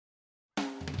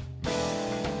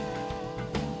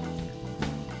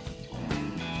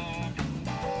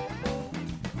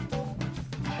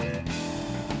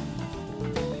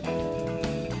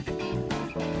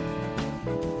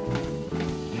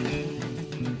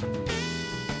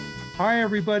Hi,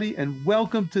 everybody, and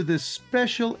welcome to this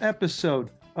special episode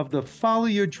of the Follow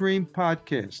Your Dream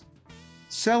podcast,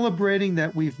 celebrating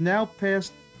that we've now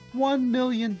passed 1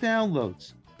 million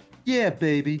downloads. Yeah,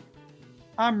 baby.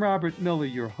 I'm Robert Miller,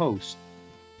 your host.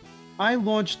 I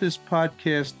launched this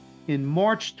podcast in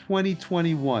March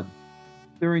 2021,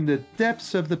 during the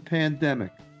depths of the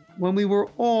pandemic, when we were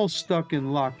all stuck in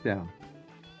lockdown.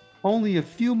 Only a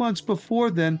few months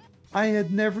before then, I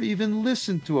had never even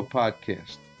listened to a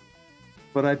podcast.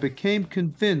 But I became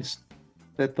convinced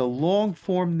that the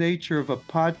long-form nature of a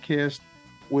podcast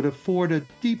would afford a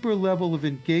deeper level of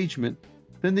engagement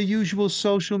than the usual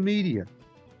social media.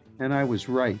 And I was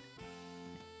right.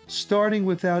 Starting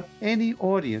without any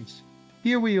audience,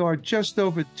 here we are just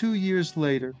over 2 years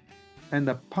later, and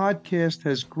the podcast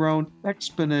has grown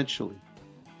exponentially.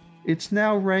 It's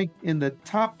now ranked in the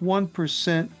top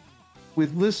 1%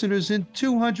 with listeners in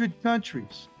 200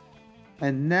 countries.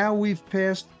 And now we've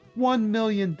passed 1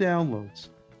 million downloads.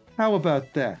 How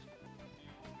about that?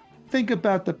 Think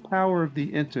about the power of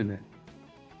the internet.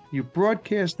 You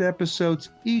broadcast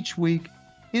episodes each week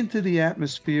into the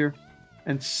atmosphere,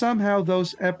 and somehow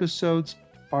those episodes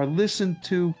are listened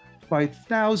to by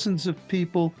thousands of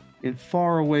people in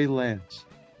faraway lands.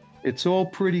 It's all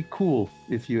pretty cool,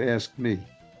 if you ask me.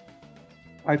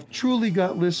 I've truly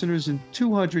got listeners in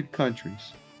 200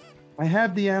 countries. I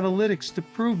have the analytics to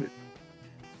prove it.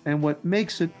 And what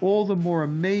makes it all the more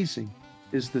amazing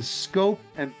is the scope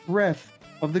and breadth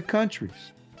of the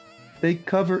countries. They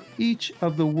cover each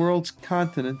of the world's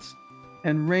continents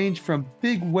and range from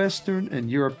big Western and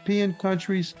European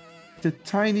countries to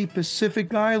tiny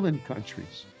Pacific Island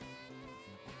countries.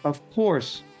 Of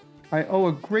course, I owe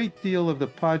a great deal of the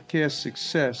podcast's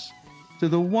success to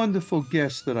the wonderful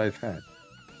guests that I've had.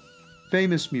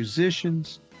 Famous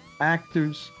musicians,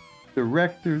 actors,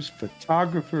 directors,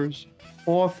 photographers,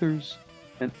 authors,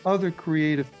 and other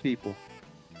creative people.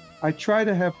 I try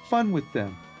to have fun with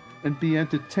them and be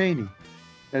entertaining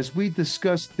as we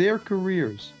discuss their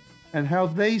careers and how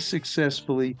they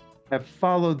successfully have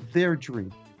followed their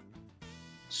dream.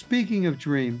 Speaking of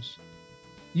dreams,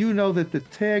 you know that the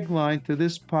tagline to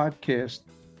this podcast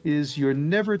is "You're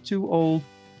never too old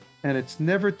and it's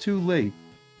never too late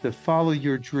to follow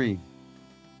your dream."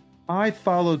 I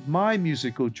followed my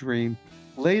musical dream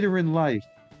later in life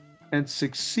and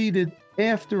succeeded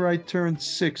after I turned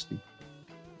 60.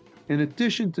 In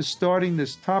addition to starting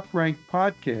this top-ranked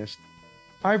podcast,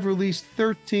 I've released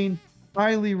 13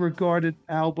 highly regarded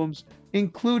albums,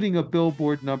 including a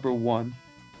Billboard #1,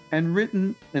 and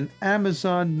written an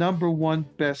Amazon #1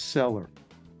 bestseller,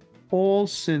 all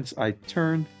since I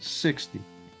turned 60.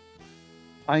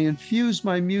 I infuse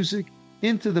my music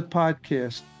into the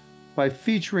podcast by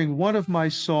featuring one of my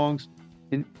songs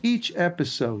in each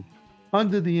episode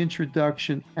under the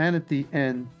introduction and at the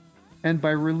end, and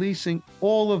by releasing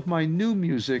all of my new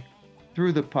music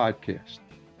through the podcast.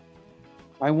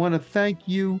 I want to thank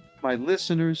you, my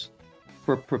listeners,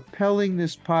 for propelling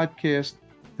this podcast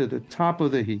to the top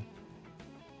of the heap.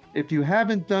 If you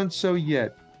haven't done so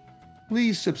yet,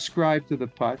 please subscribe to the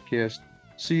podcast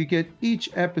so you get each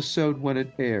episode when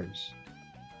it airs.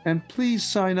 And please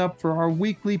sign up for our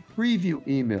weekly preview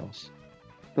emails.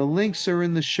 The links are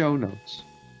in the show notes.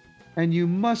 And you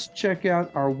must check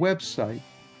out our website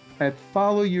at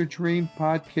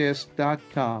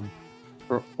followyourdreampodcast.com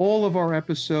for all of our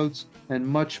episodes and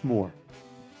much more.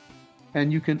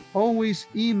 And you can always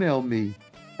email me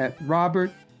at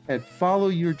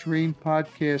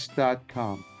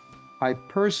robert@followyourdreampodcast.com. I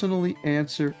personally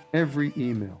answer every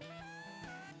email.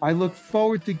 I look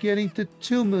forward to getting to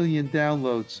 2 million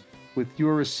downloads with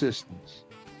your assistance.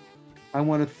 I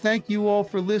want to thank you all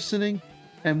for listening,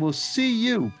 and we'll see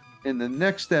you in the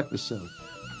next episode.